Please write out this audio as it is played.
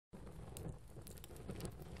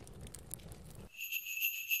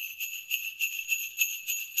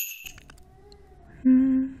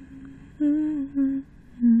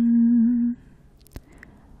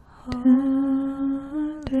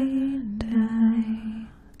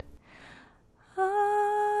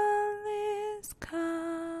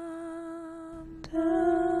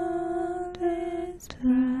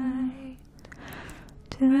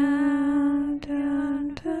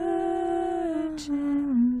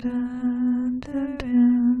dun, dun,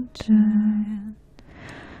 dun, dun.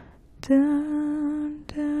 Dun,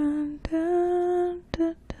 dun, dun,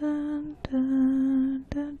 dun, dun, dun,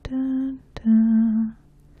 dun, dun, dun.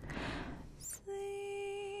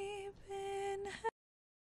 Sleep in heaven.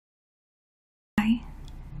 Hi.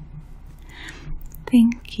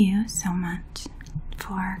 Thank you so much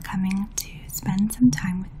for coming to spend some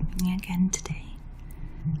time with me again today.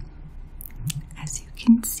 As you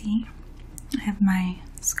can see, I have my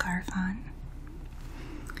scarf on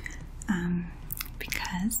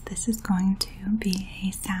because this is going to be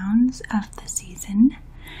a Sounds of the Season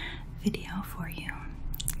video for you,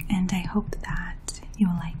 and I hope that you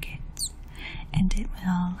will like it and it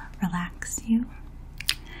will relax you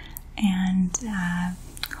and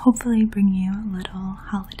hopefully bring you a little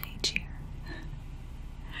holiday cheer.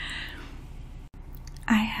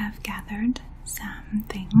 I have gathered some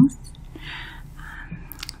things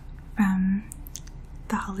from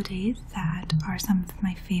the holidays that are some of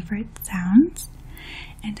my favorite sounds,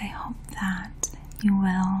 and I hope that you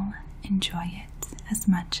will enjoy it as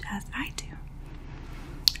much as I do.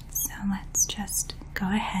 So let's just go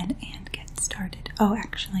ahead and get started. Oh,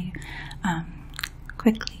 actually,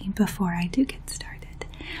 quickly before I do get started,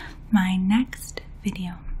 my next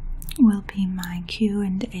video will be my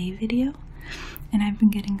Q&A video, and I've been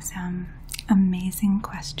getting some amazing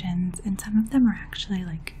questions, and some of them are actually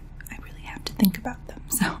like I really have to think about them.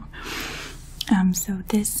 So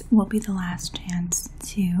this will be the last chance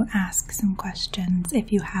to ask some questions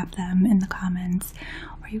if you have them in the comments,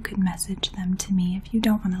 or you could message them to me if you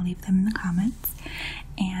don't want to leave them in the comments.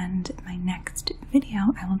 And my next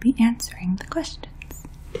video, I will be answering the questions.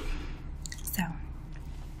 So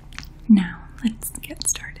now let's get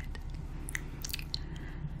started.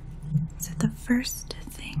 So the first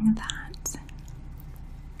thing that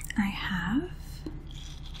I have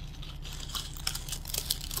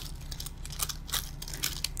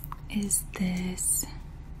is this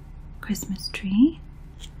Christmas tree.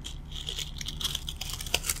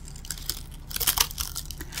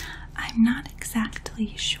 I'm not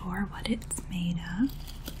exactly sure what it's made of.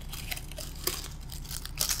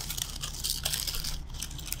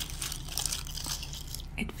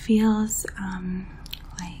 It feels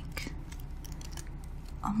like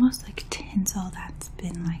almost like tinsel that's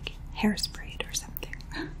been like hairsprayed or something.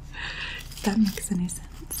 If that makes any sense.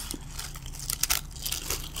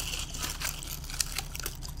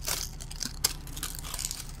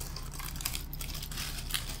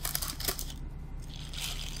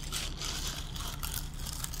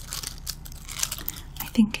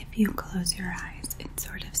 I think if you close your eyes, it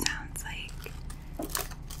sort of sounds like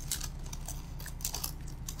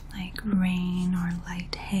rain or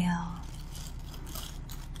light hail.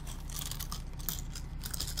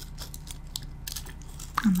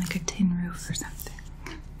 On like a tin roof or something.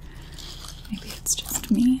 Maybe it's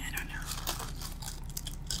just me, I don't know.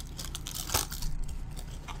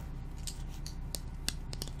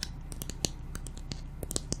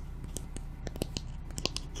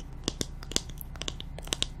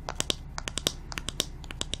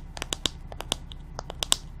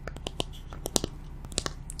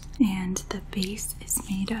 And the base is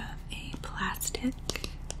made of a plastic.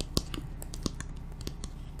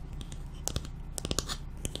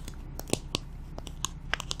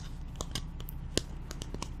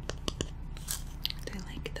 I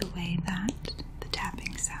like the way that the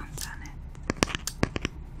tapping sounds on it.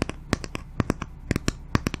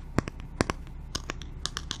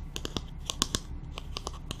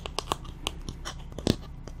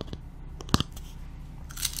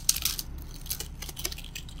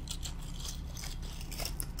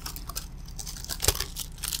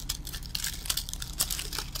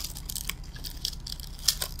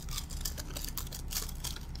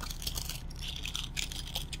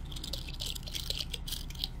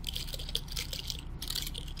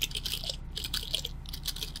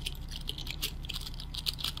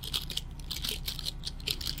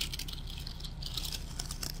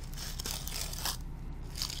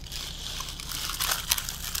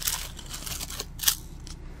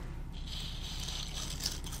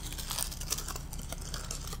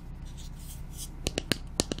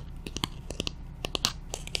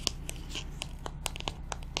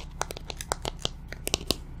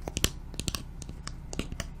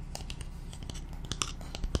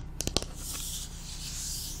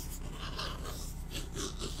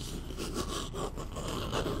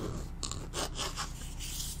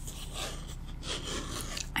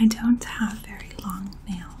 I don't have very long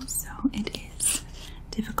nails, so it is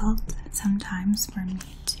difficult sometimes for me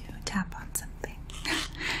to tap on something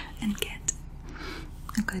and get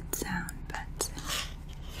a good sound, but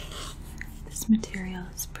this material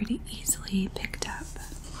is pretty easily picked up.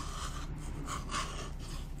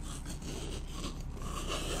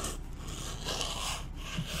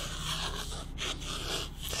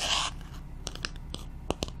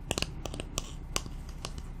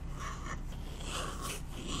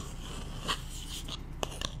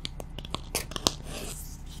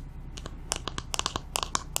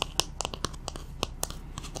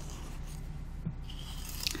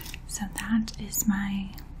 So that is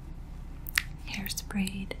my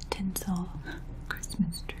hairsprayed tinsel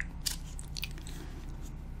Christmas tree.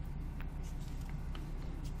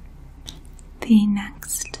 The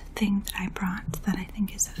next thing that I brought that I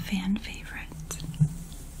think is a fan favorite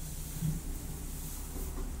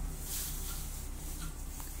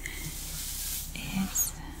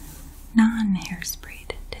is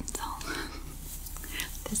non-hairsprayed tinsel.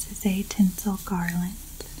 This is a tinsel garland.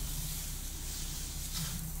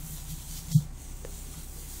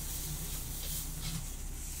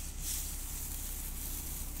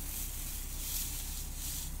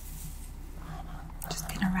 Just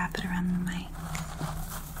gonna wrap it around the mic.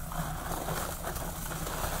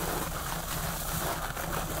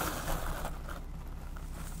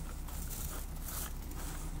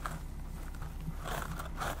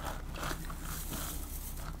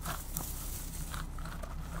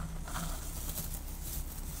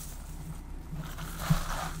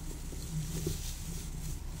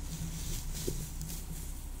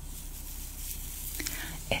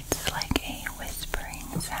 It's like a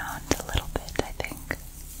whispering sound a little bit, I think.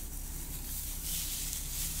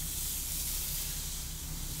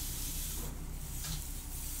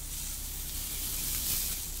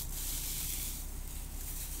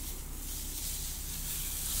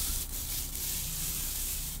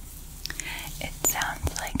 It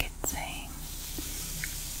sounds like it's saying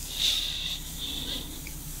shh.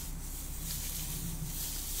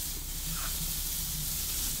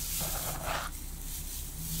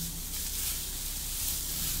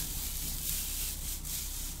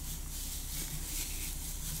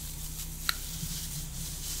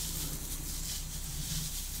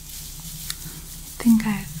 I think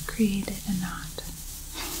I've created a knot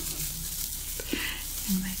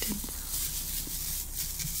in my tinsel.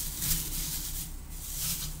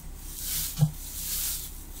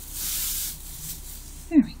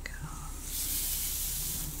 There we go.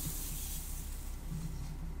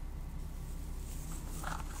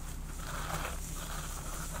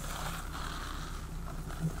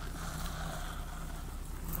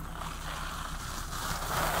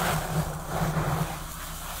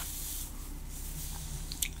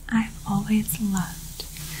 I've always loved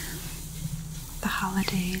the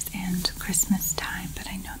holidays and Christmas time, but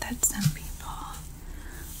I know that some people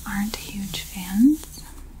aren't huge fans.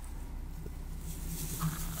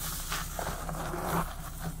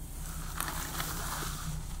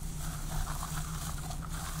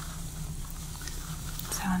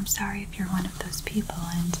 So I'm sorry if you're one of those people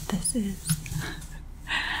and this is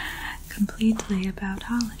completely about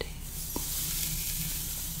holidays.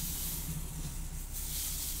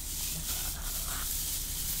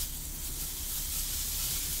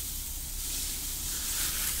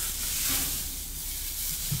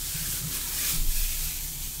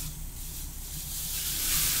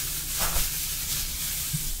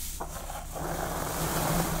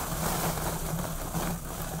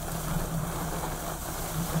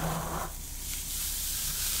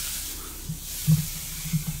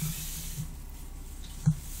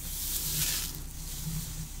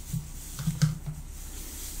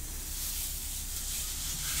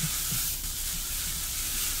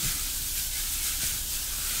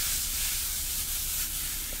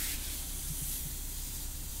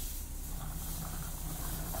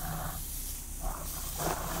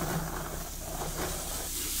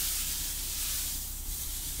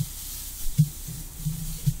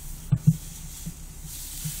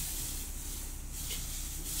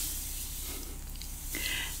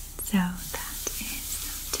 So that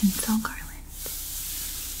is tinsel garland.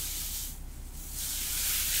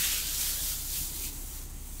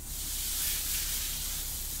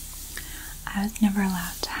 I was never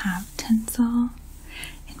allowed to have tinsel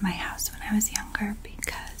in my house when I was younger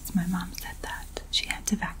because my mom said that she had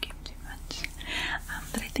to vacuum too much.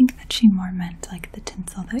 But I think that she more meant like the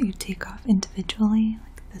tinsel that you take off individually,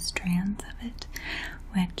 like the strands of it,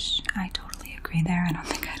 which I totally agree there. I don't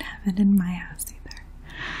think I'd have it in my house either.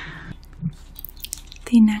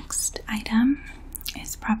 The next item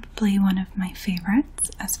is probably one of my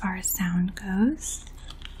favorites as far as sound goes.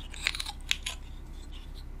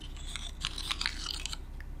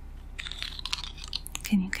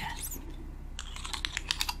 Can you guess?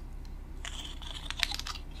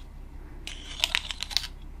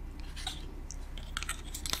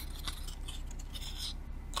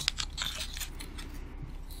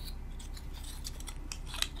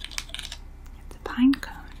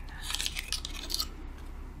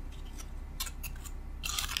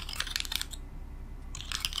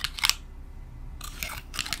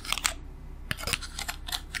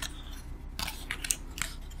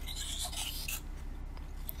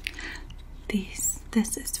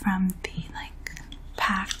 This is from the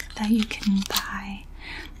pack that you can buy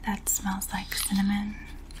that smells like cinnamon.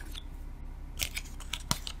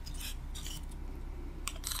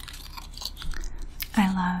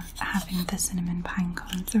 I love having the cinnamon pine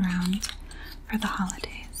cones around for the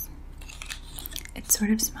holidays. It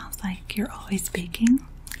sort of smells like you're always baking,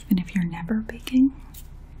 even if you're never baking.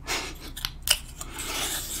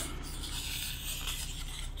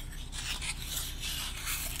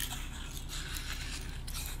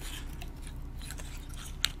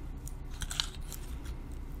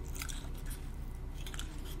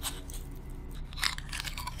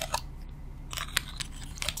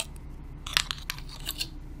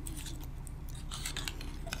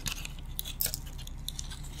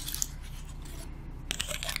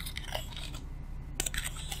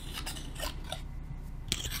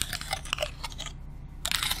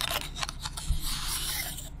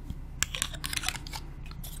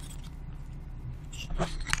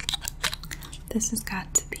 This has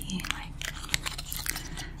got to be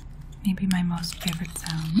maybe my most favorite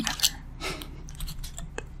sound ever.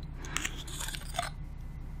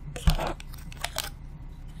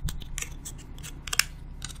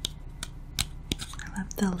 I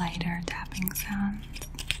love the lighter tapping sounds.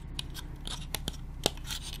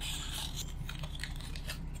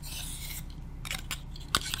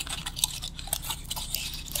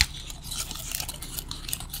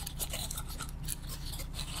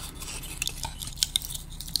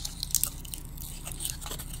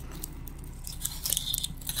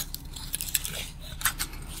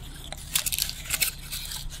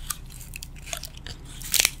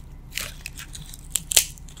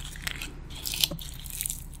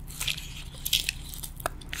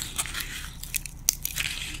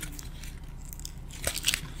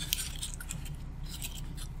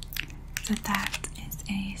 So that is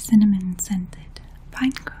a cinnamon scented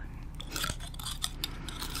pine cone.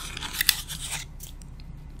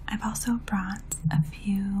 I've also brought a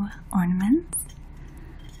few ornaments.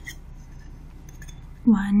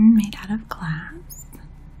 One made out of glass.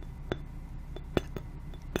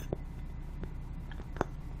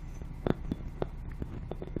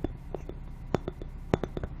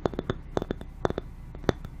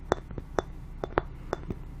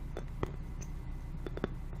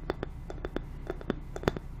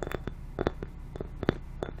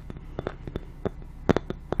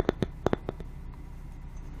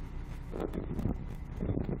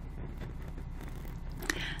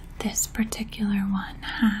 This particular one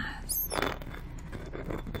has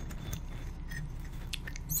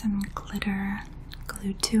some glitter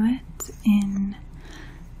glued to it in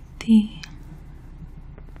the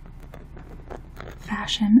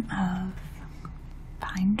fashion of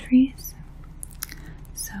pine trees.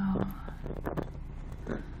 So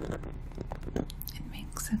it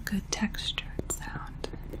makes a good textured sound.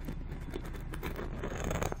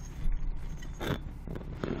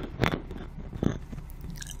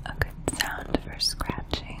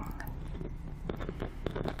 Scratching.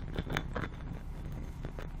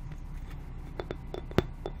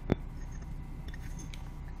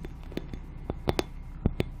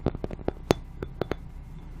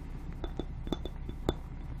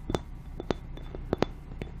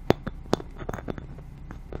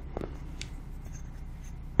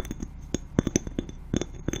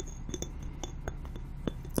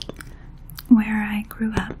 Where I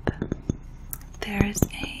grew up, there's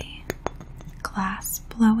a glass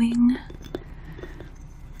blowing,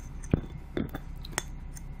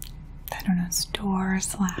 store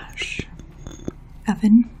slash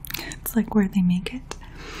oven. It's where they make it.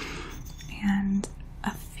 And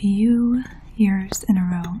a few years in a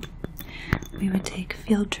row, we would take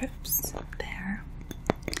field trips there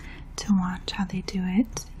to watch how they do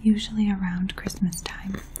it, usually around Christmas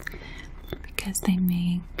time, because they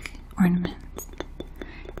make ornaments,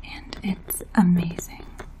 and it's amazing.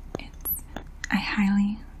 I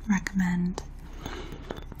highly recommend,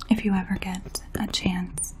 if you ever get a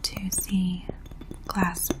chance to see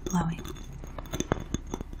glass blowing,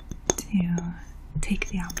 to take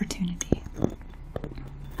the opportunity.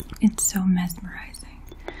 It's so mesmerizing,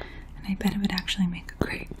 and I bet it would actually make a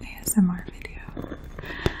great ASMR video.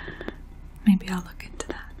 Maybe I'll look into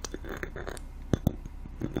that.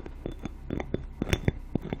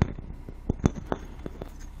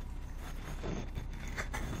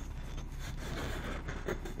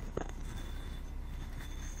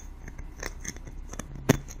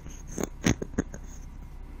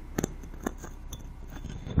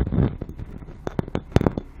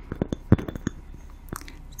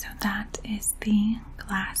 That is the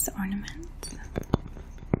glass ornament.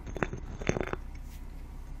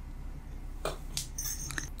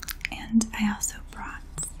 And I I also brought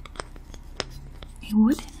a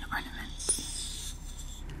wooden ornament.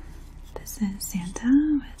 This is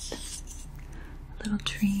Santa with a little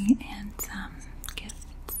tree and some gifts.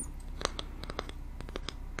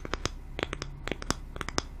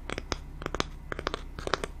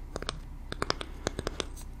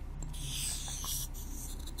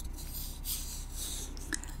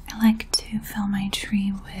 I like to fill my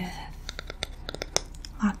tree with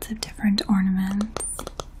lots of different ornaments,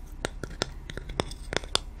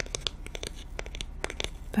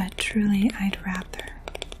 but truly I'd rather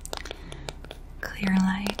clear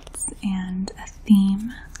lights and a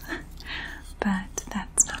theme, but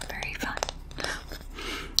that's not very fun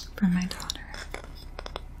for my daughter.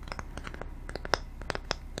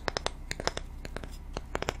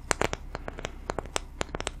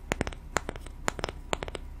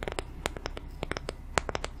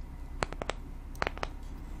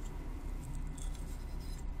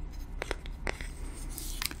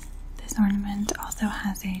 This ornament also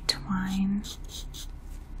has a twine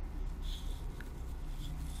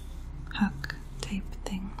hook type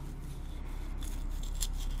thing.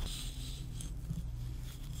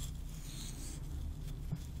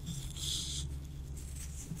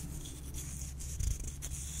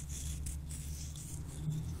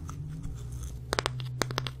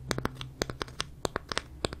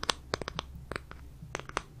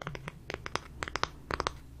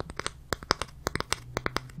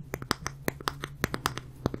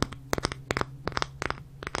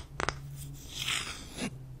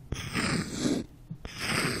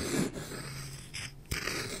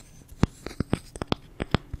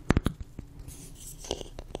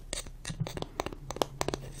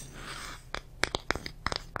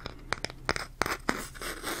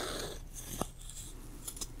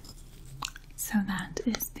 So that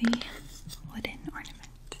is the wooden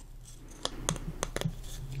ornament.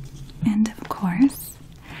 And of course,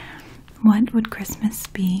 what would Christmas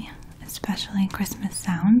be, especially Christmas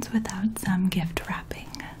sounds, without some gift wrapping?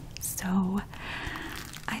 So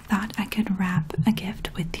I thought I could wrap a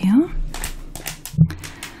gift with you.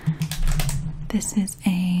 This is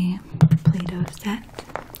a Play-Doh set.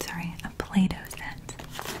 Sorry, a Play-Doh set.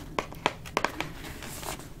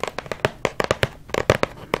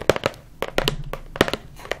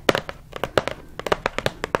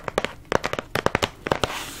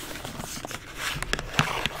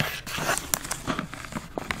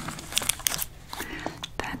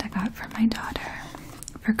 For my daughter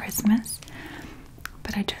for Christmas,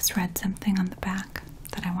 but I just read something on the back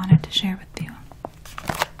that I wanted to share with you.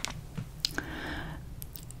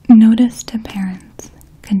 Notice to parents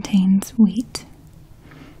contains wheat.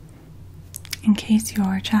 In case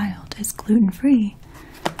your child is gluten-free,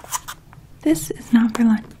 this is not for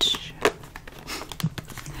lunch.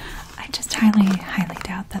 I just highly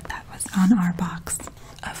doubt that that was on our box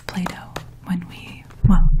of Play-Doh when we,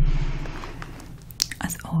 well,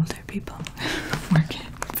 as older people were kids.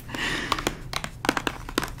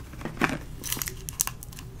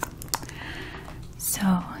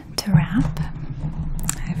 So to wrap,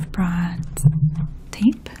 I've brought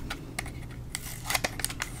tape,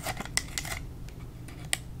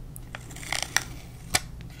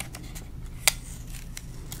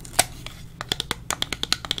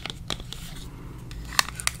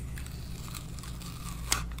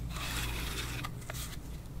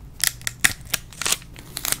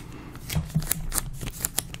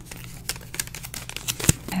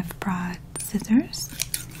 I've brought scissors,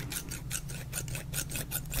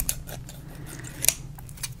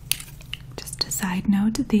 just a side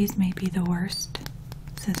note, these may be the worst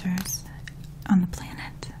scissors on the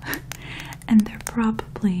planet, and they're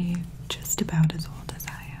probably just about as old as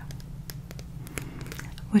I am,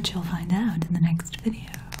 which you'll find out in the next video.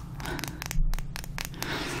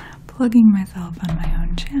 Plugging myself on my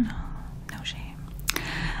own channel, no shame.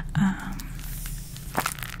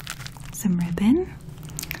 Some ribbon.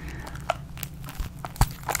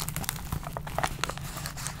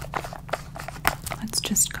 Let's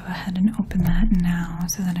just go ahead and open that now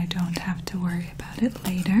so that I don't have to worry about it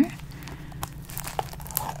later.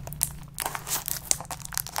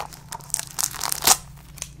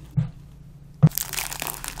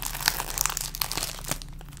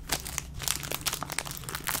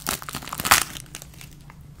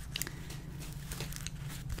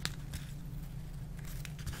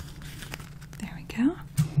 There we go.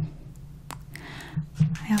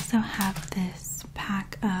 I also have this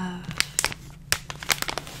pack of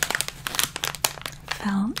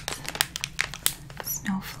felt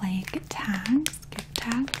snowflake tags, gift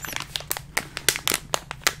tags.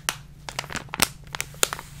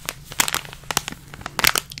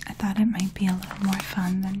 I thought it might be a little more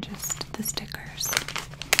fun than just the the stickers.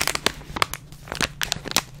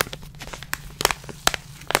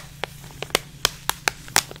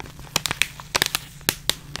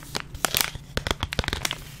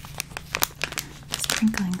 The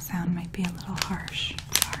sprinkling sound might be a little harsh.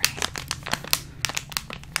 Sorry.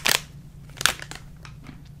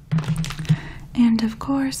 And of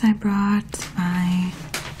course, I brought my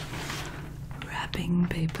wrapping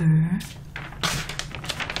paper.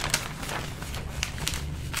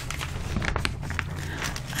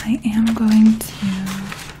 I am going to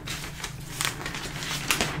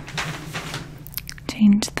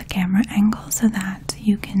change the camera angle so that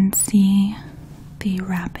you can see the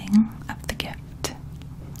wrapping of the gift.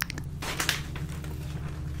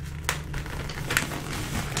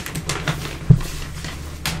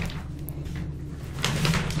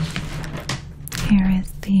 Here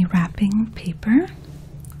is the wrapping paper,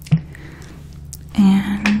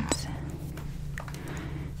 and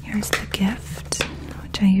here's the gift,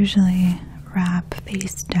 which I usually wrap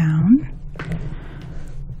face down.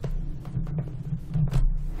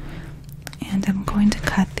 And I'm going to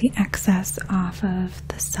cut the excess off of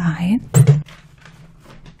the sides.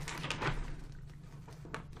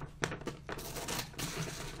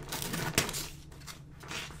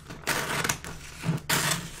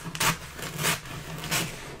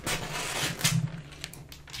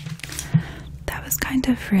 That was kind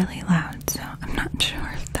of really loud, so I'm not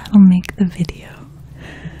sure if that'll make the video.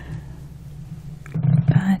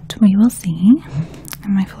 But we will see.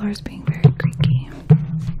 And my floor is being very creaky.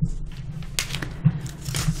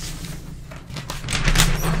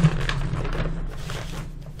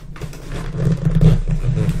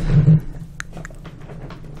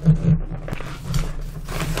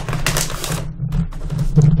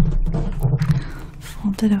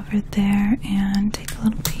 Fold it over there and take a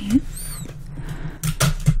little piece.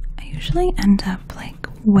 I usually end up like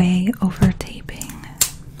way over taping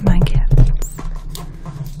my gifts.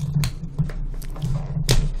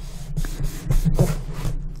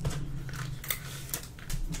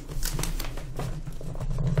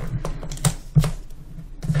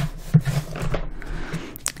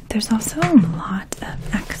 There's also a lot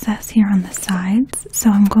of excess here on the sides, so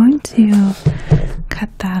I'm going to cut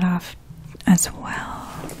that off as well.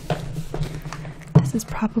 This is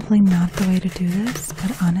probably not the way to do this,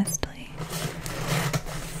 but honestly,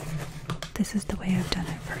 this is the way I've done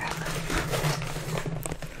it forever.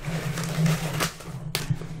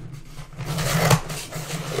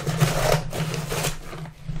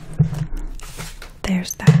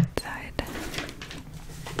 There's that side.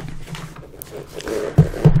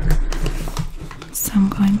 So I'm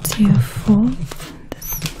going to fold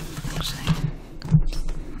this. Actually,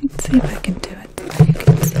 let's see if I can do it so you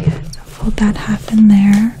can see it. So fold that half in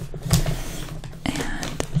there, and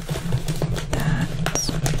that,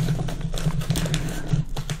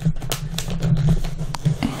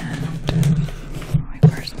 and wait,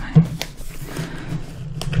 where's mine?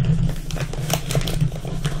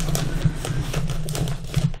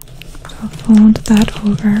 So I'll fold that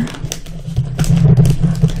over.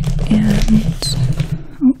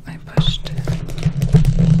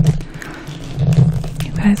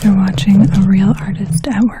 You guys are watching a real artist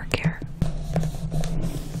at work here.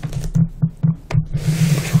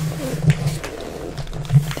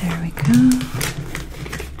 There we go.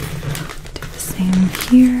 Do the same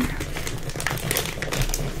here.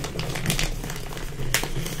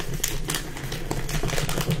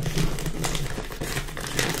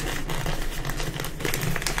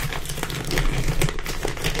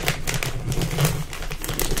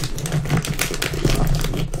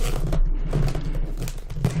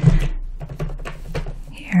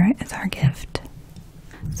 Here is our gift.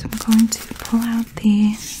 So I'm going to pull out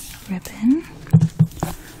the ribbon.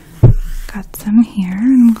 Got some here,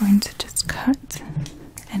 and I'm going to just cut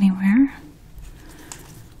anywhere.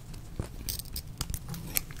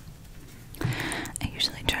 I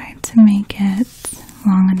usually try to make it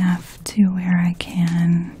long enough to where I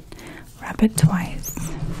can wrap it twice.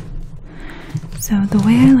 So the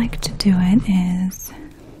way I like to do it is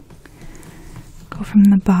go from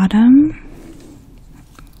the bottom.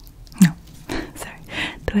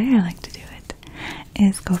 The way I like to do it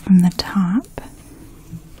is go from the top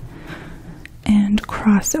and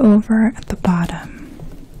cross over at the bottom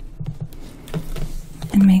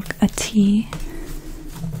and make a T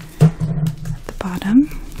at the bottom,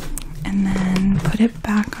 and then put it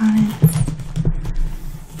back on it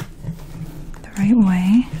the right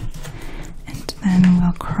way, and then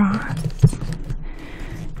we'll cross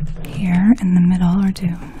here in the middle, or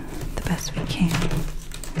do the best we can.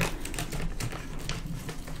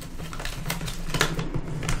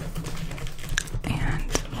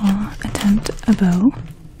 a bow.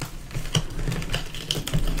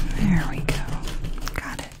 There we go.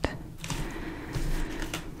 Got it.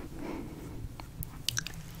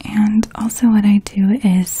 And also what I do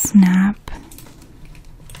is snap.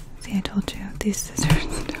 See, I told you these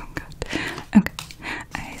scissors don't cut. Okay.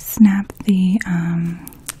 I snap the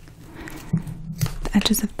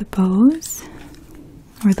edges of the bows,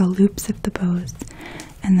 or the loops of the bows,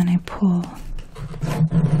 and then I pull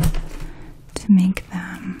to make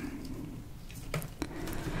them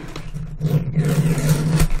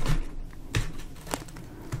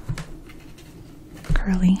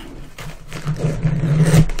curly.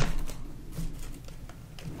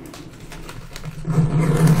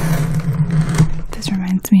 This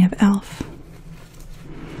reminds me of Elf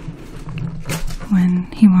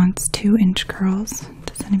when he wants 2-inch curls.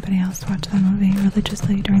 Does anybody else watch that movie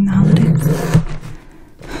religiously during the holidays?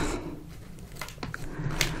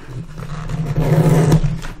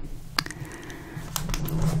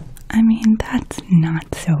 I mean, that's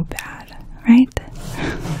not so bad, right?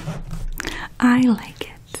 I like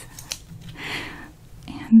it.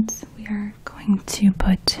 And we are going to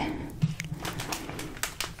put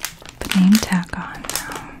the name tag on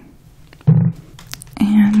now.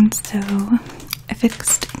 And so I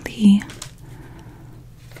fixed the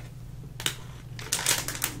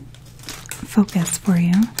focus for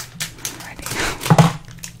you. Ready?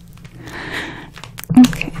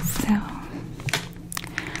 Okay, so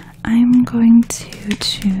I'm going to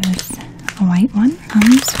choose a white one.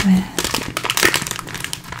 Comes with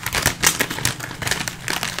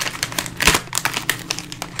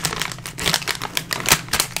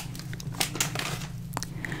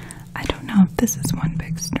I don't know if this is one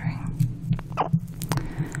big string.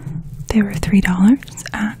 They were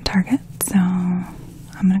 $3 at Target, so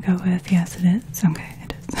I'm gonna go with yes it is. Okay,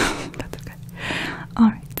 it is. That's okay.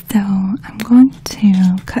 Alright, so I'm going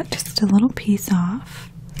to cut just a little piece off.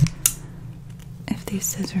 If these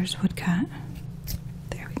scissors would cut.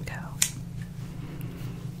 There we go.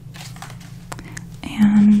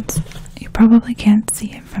 And you probably can't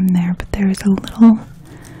see it from there, but there is a little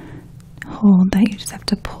hole that you just have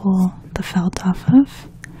to pull the felt off of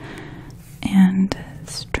and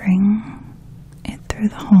string it through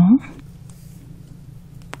the hole.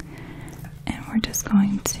 And we're just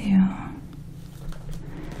going to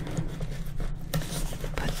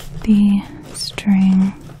put the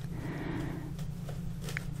string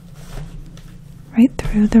right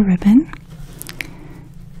through the ribbon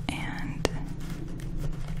and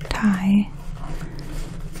tie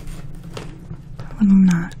a little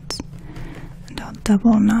knot. And I'll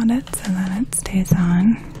double knot it so that it stays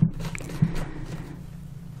on.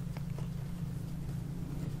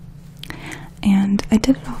 And I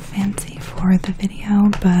did it all fancy for the video,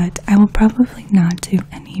 but I will probably not do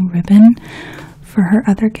any ribbon for her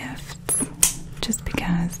other gifts just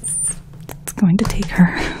because it's going to take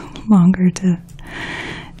her longer to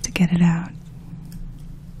get it out.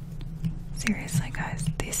 Seriously, guys,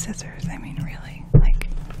 these scissors, I mean, really, like,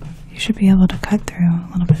 you should be able to cut through a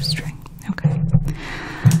little bit of string. Okay.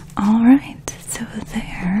 Alright, so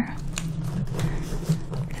there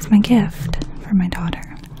is my gift for my daughter.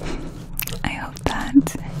 I hope that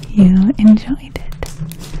you enjoyed it.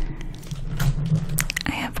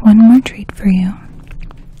 I have one more treat for you,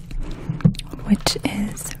 which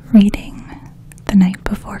is reading the night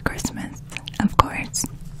before Christmas, of course,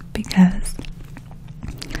 because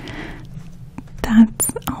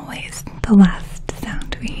that's always the last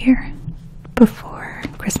sound we hear before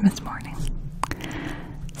Christmas morning.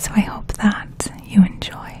 So I hope that you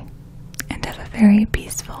enjoy and have a very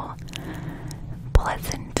peaceful,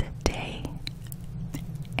 pleasant day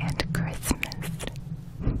and Christmas.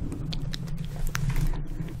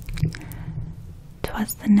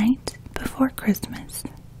 'Twas the night before Christmas,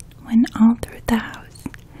 when all through the house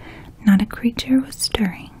not a creature was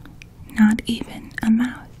stirring, not even a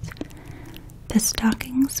mouse. The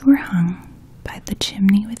stockings were hung by the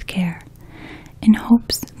chimney with care, in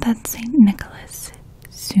hopes that St. Nicholas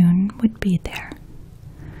soon would be there.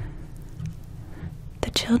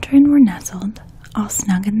 The children were nestled, all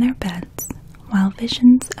snug in their beds, while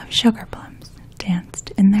visions of sugar plums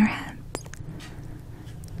danced in their heads.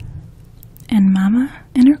 And Mamma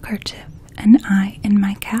in her kerchief, and I in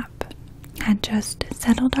my cap, had just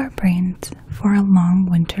settled our brains for a long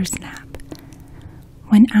winter's nap,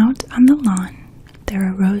 when out on the lawn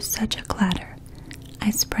there arose such a clatter, I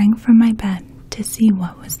sprang from my bed to see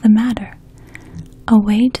what was the matter.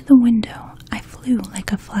 Away to the window I flew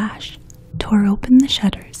like a flash, tore open the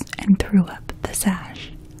shutters, and threw up the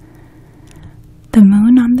sash. The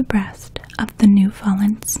moon on the breast of the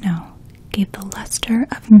new-fallen snow gave the luster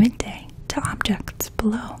of midday to objects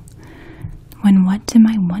below,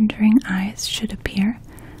 eyes should appear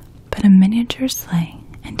but a miniature sleigh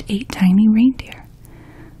and 8 tiny reindeer,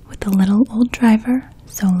 with a little old driver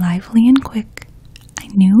so lively and quick, I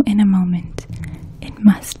knew in a moment it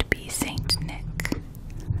must be Saint Nick.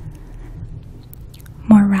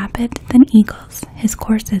 More rapid than eagles his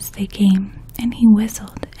coursers they came, and he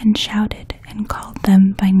whistled and shouted and called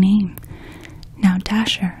them by name. Now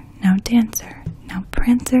Dasher, now Dancer, now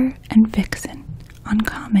Prancer and Vixen, on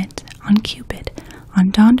Comet, on Cupid, on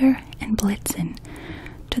Donder and Blitzen,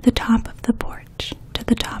 to the top of the porch, to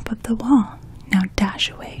the top of the wall, now dash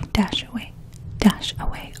away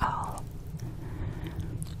all.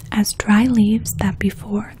 As dry leaves that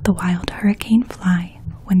before the wild hurricane fly,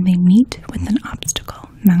 when they meet with an obstacle,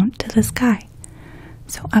 mount to the sky,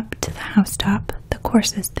 so up to the housetop the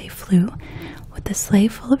coursers they flew, with the sleigh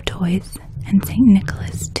full of toys, and St.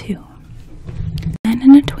 Nicholas too. Then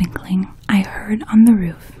in a twinkling I heard on the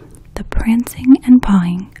roof the prancing and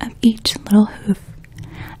pawing of each little hoof,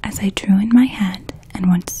 as I drew in my head, and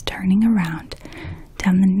once turning around,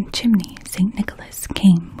 down the chimney St. Nicholas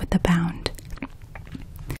came with a bound.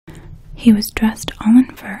 He was dressed all in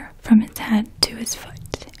fur from his head to his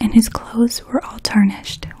foot, and his clothes were all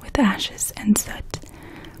tarnished with ashes and soot.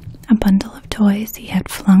 A bundle of toys he had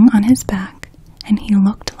flung on his back, and he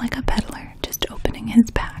looked like a peddler just opening his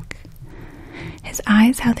pack. His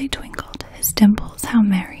eyes how they twinkled, his dimples how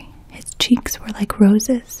merry, his cheeks were like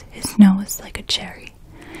roses, his nose like a cherry.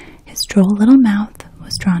 His droll little mouth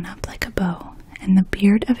was drawn up like a bow, and the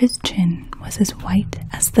beard of his chin was as white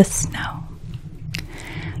as the snow.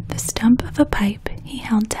 The stump of a pipe he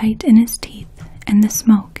held tight in his teeth, and the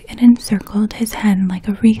smoke it encircled his head like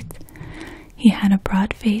a wreath. He had a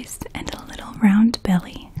broad face and a little round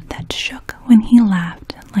belly that shook when he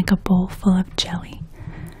laughed like a bowl full of jelly.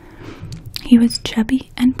 He was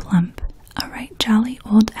chubby and plump, a right jolly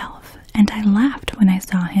old elf, and I laughed when I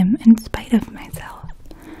saw him in spite of myself.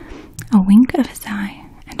 A wink of his eye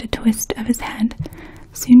and a twist of his head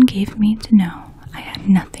soon gave me to know I had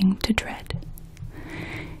nothing to dread.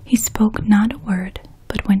 He spoke not a word,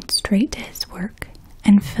 but went straight to his work,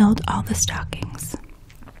 and filled all the stockings.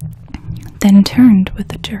 Then turned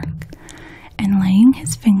with a jerk, and laying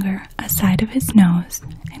his finger aside of his nose,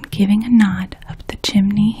 and giving a nod up the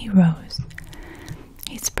chimney he rose.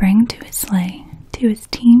 He sprang to his sleigh, to his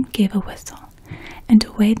team gave a whistle, and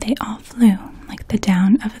away they all flew like the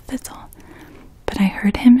down of a thistle. But I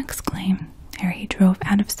heard him exclaim, ere he drove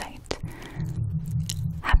out of sight,